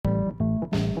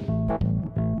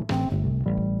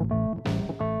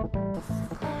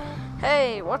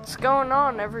Hey, what's going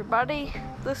on, everybody?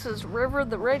 This is River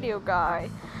the Radio Guy.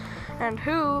 And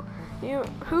who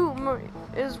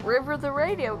is River the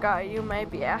Radio Guy, you may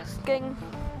be asking?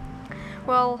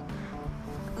 Well,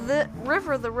 the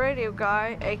River the Radio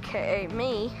Guy, aka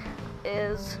me,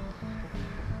 is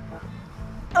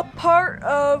a part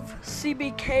of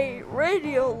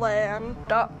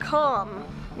CBKRadioland.com.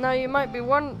 Now you might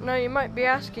be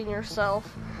asking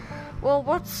yourself, well,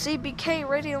 what's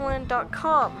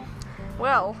CBKRadioland.com?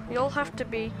 Well, you'll have to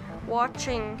be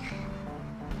watching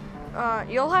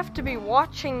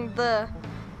the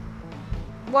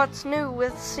What's New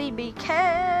with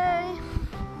CBK.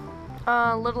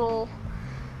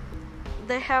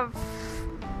 They have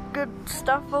good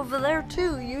stuff over there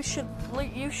too. You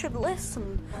should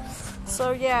listen.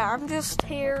 So yeah, I'm just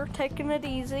here taking it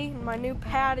easy in my new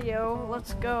patio.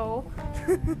 Let's go.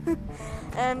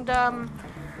 And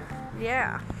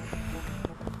yeah.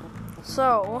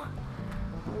 So,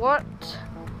 what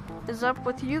is up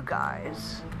with you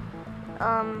guys?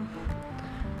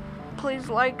 Please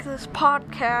like this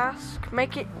podcast.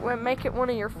 Make it one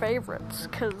of your favorites,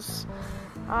 'cause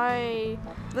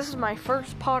this is my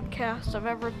first podcast I've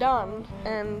ever done,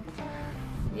 and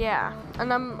yeah,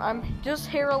 and I'm just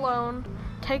here alone,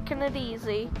 taking it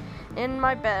easy in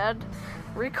my bed,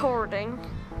 recording,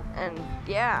 and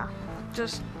yeah,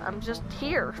 I'm just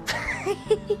here.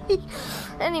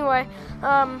 Anyway,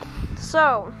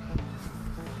 so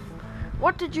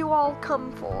what did you all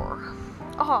come for?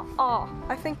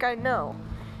 I think I know.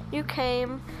 You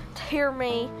came to hear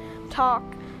me talk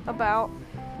about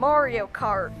Mario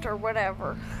Kart or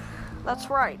whatever. That's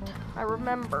right, I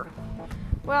remember.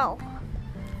 Well,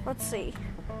 let's see.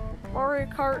 Mario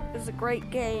Kart is a great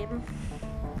game.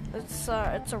 It's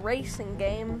a racing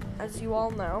game, as you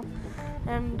all know.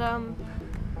 And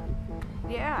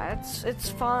yeah, it's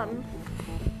fun.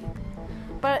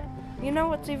 But you know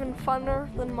what's even funner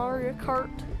than Mario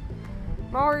Kart?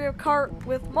 Mario Kart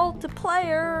with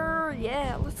multiplayer!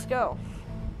 Yeah, let's go.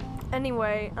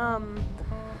 Anyway,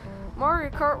 Mario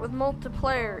Kart with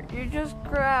multiplayer, you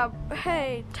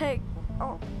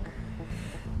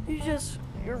just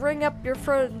you ring up your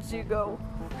friends, you go,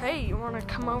 hey, you wanna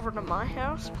come over to my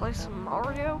house, play some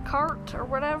Mario Kart or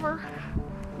whatever?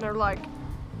 And they're like,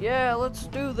 yeah, let's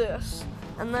do this.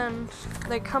 And then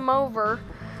they come over,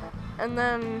 and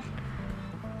then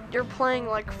you're playing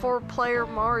like 4-player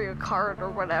Mario Kart or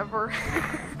whatever.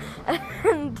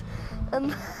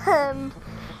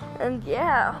 and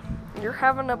yeah, you're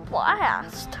having a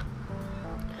blast.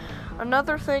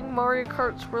 Another thing Mario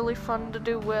Kart's really fun to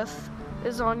do with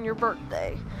is on your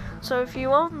birthday. So if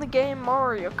you own the game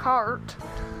Mario Kart,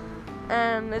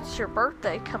 and it's your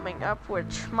birthday coming up,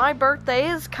 which my birthday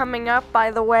is coming up,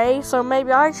 by the way, so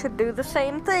maybe I should do the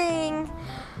same thing.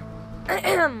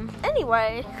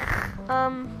 Anyway,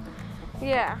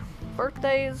 yeah,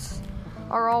 birthdays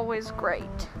are always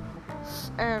great,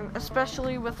 and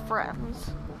especially with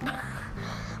friends.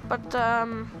 But,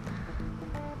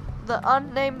 the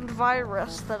unnamed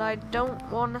virus that I don't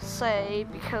want to say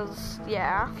because,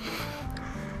 yeah,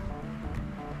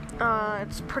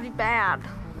 it's pretty bad,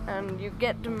 and you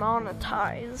get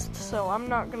demonetized, so I'm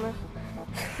not gonna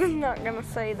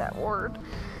say that word.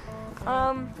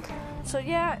 So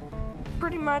yeah,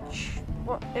 pretty much,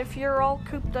 if you're all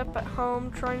cooped up at home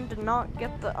trying to not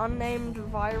get the unnamed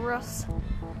virus,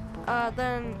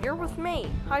 then you're with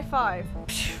me. High five.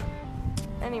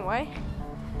 Anyway,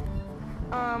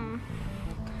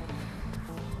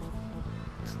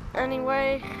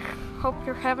 hope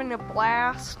you're having a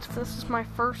blast. This is my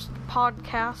first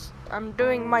podcast I'm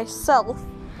doing myself,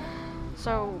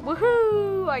 so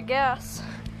woohoo, I guess.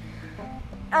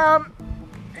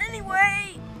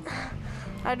 Anyway,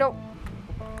 I don't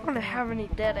want to have any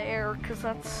dead air, because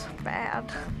that's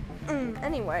bad.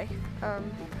 Anyway,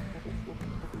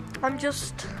 I'm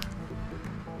just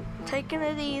taking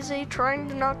it easy, trying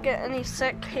to not get any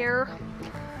sick here.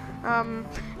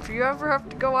 If you ever have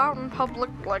to go out in public,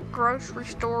 like grocery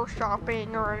store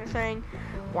shopping or anything,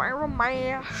 wear a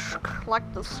mask,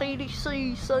 like the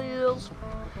CDC says.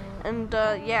 And,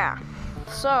 yeah.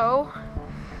 So,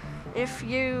 if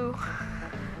you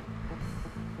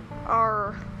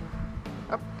are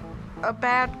a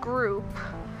bad group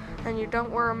and you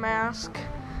don't wear a mask,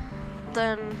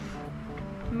 then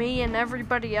me and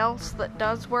everybody else that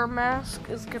does wear a mask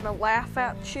is gonna laugh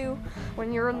at you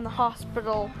when you're in the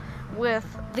hospital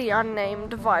with the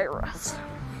unnamed virus.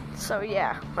 So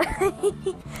yeah.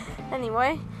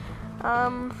 Anyway,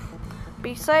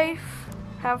 be safe,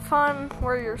 have fun,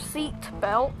 wear your seat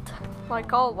belt,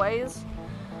 like always,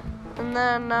 and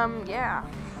then, yeah,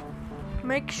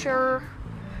 make sure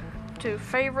to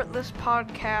favorite this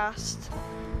podcast,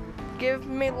 give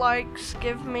me likes,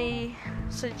 give me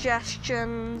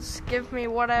suggestions, give me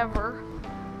whatever,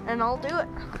 and I'll do it.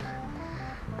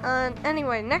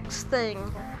 Anyway, next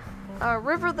thing,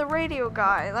 River the Radio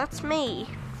Guy, that's me.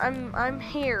 I'm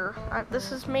here.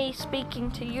 This is me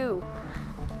speaking to you.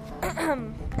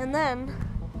 And then,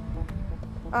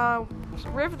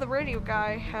 River the Radio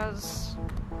Guy has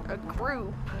a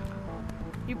group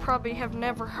you probably have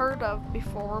never heard of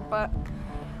before, but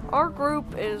our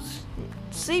group is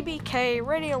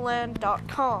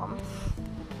cbkradioland.com,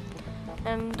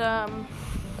 and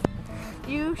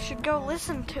you should go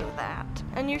listen to that,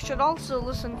 and you should also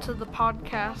listen to the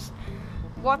podcast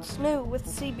What's New with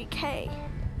CBK,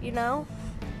 you know?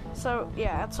 So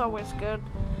yeah, it's always good.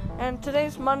 And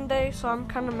today's Monday, so I'm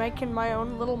kind of making my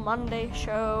own little Monday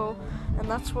show, and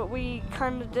that's what we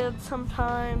kind of did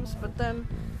sometimes, but then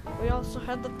we also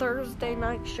had the Thursday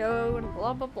night show and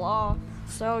blah blah blah.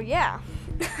 So yeah,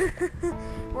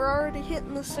 we're already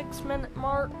hitting the 6-minute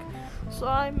mark, so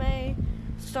I may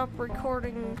stop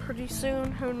recording pretty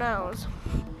soon, who knows.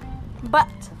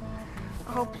 But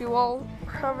I hope you all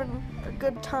are having a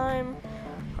good time,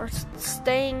 or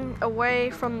staying away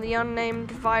from the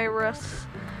unnamed virus,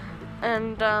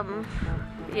 and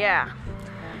yeah,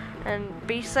 and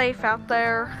be safe out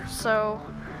there. So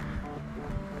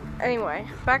anyway,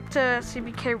 back to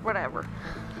CBK whatever.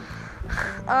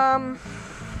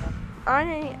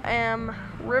 I am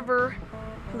River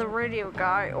the Radio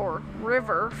Guy, or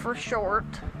River for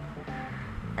short,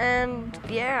 and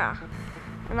yeah,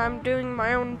 and I'm doing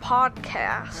my own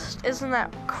podcast. Isn't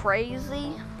that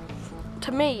crazy?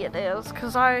 To me it is,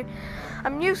 because I'm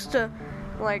used to,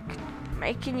 like,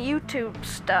 making YouTube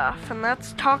stuff, and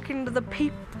that's talking to the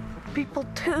people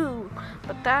too,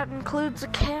 but that includes a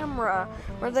camera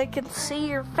where they can see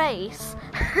your face.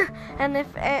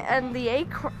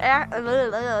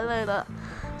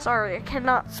 Sorry, I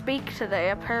cannot speak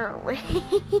today apparently.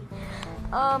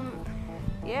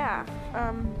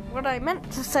 What I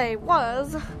meant to say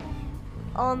was,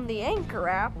 on the Anchor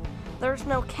app, there's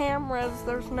no cameras,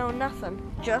 there's no nothing,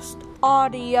 just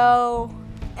audio.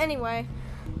 Anyway,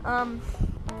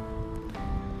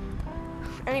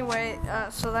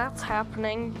 so that's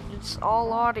happening. It's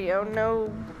all audio,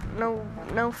 no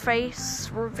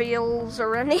face reveals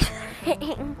or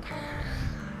anything.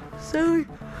 So,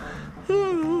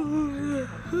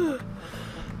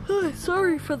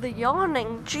 sorry for the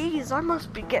yawning. Jeez, I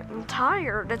must be getting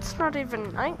tired. It's not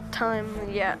even nighttime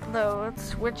yet, though,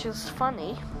 which is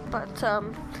funny. But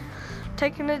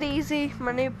taking it easy.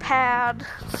 My new pad.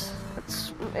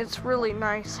 It's really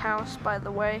nice house, by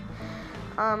the way.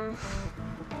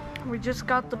 We just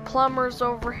got the plumbers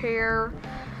over here,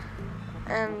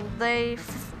 and they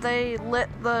lit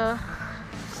the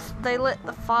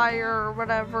fire or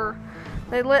whatever.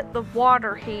 They lit the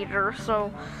water heater,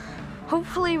 so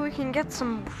hopefully we can get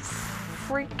some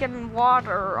freaking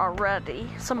water already,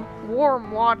 some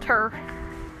warm water.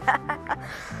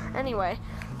 Anyway,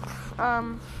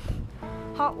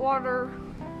 hot water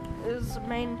is the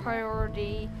main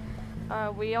priority.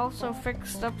 We also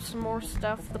fixed up some more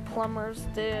stuff the plumbers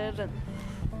did,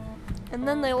 and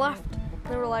then they left.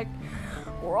 They were like,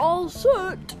 we're all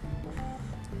set.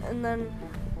 And then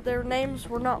their names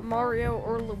were not Mario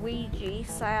or Luigi,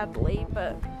 sadly,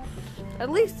 but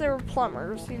at least they were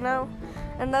plumbers, you know?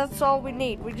 And that's all we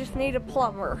need. We just need a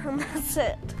plumber, and that's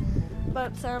it.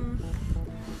 But, and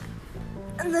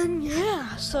then,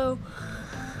 yeah, so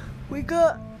we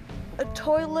got a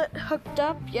toilet hooked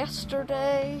up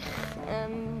yesterday,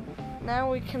 and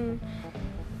now we can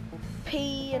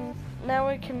pee, and now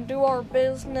we can do our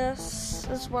business,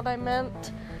 is what I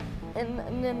meant,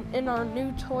 in our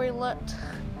new toilet.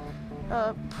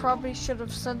 Probably should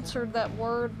have censored that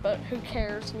word, but who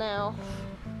cares now?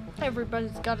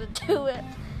 Everybody's gotta do it.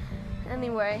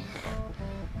 Anyway.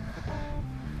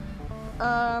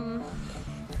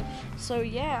 So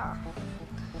yeah.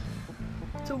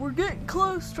 So we're getting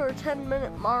close to our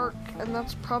 10-minute mark, and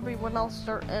that's probably when I'll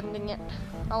start ending it.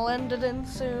 I'll end it in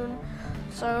soon.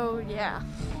 So yeah.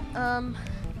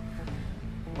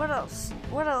 What else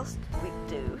did we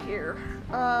do here?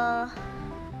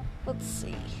 Let's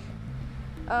see.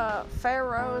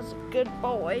 Pharaoh is a good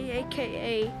boy,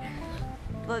 aka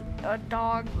a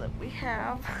dog that we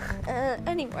have.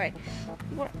 Anyway,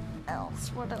 what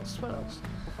else?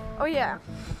 Oh yeah.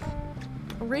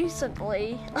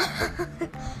 Recently,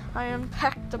 I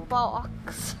unpacked a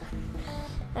box,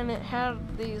 and it had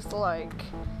these, like,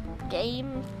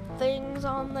 game things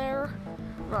on there,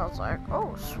 and I was like,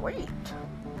 oh, sweet,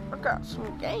 I got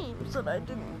some games that I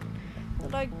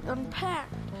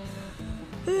unpacked.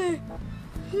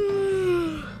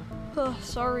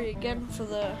 Sorry again for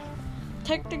the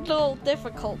technical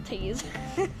difficulties.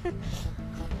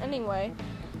 Anyway,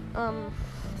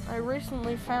 I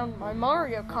recently found my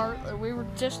Mario Kart that we were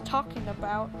just talking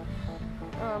about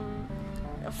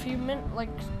a few minutes, like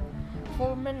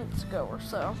 4 minutes ago or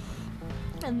so.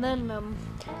 And then I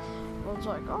was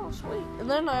like, oh sweet. And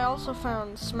then I also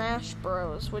found Smash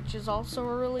Bros, which is also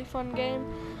a really fun game.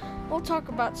 We'll talk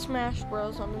about Smash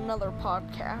Bros on another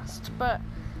podcast. But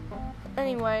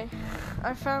anyway,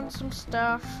 I found some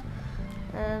stuff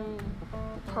and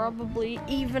probably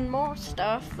even more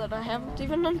stuff that I haven't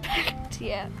even unpacked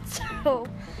yet. So,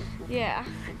 yeah.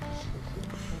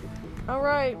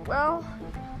 Alright, well,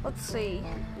 let's see.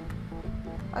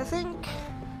 I think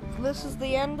this is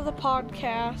the end of the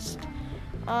podcast.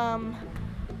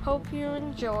 Hope you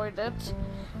enjoyed it.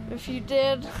 If you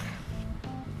did,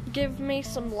 give me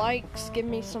some likes, give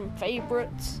me some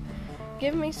favorites,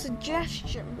 give me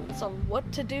suggestions on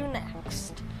what to do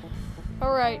next.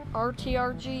 Alright,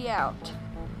 RTRG out.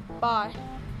 Bye.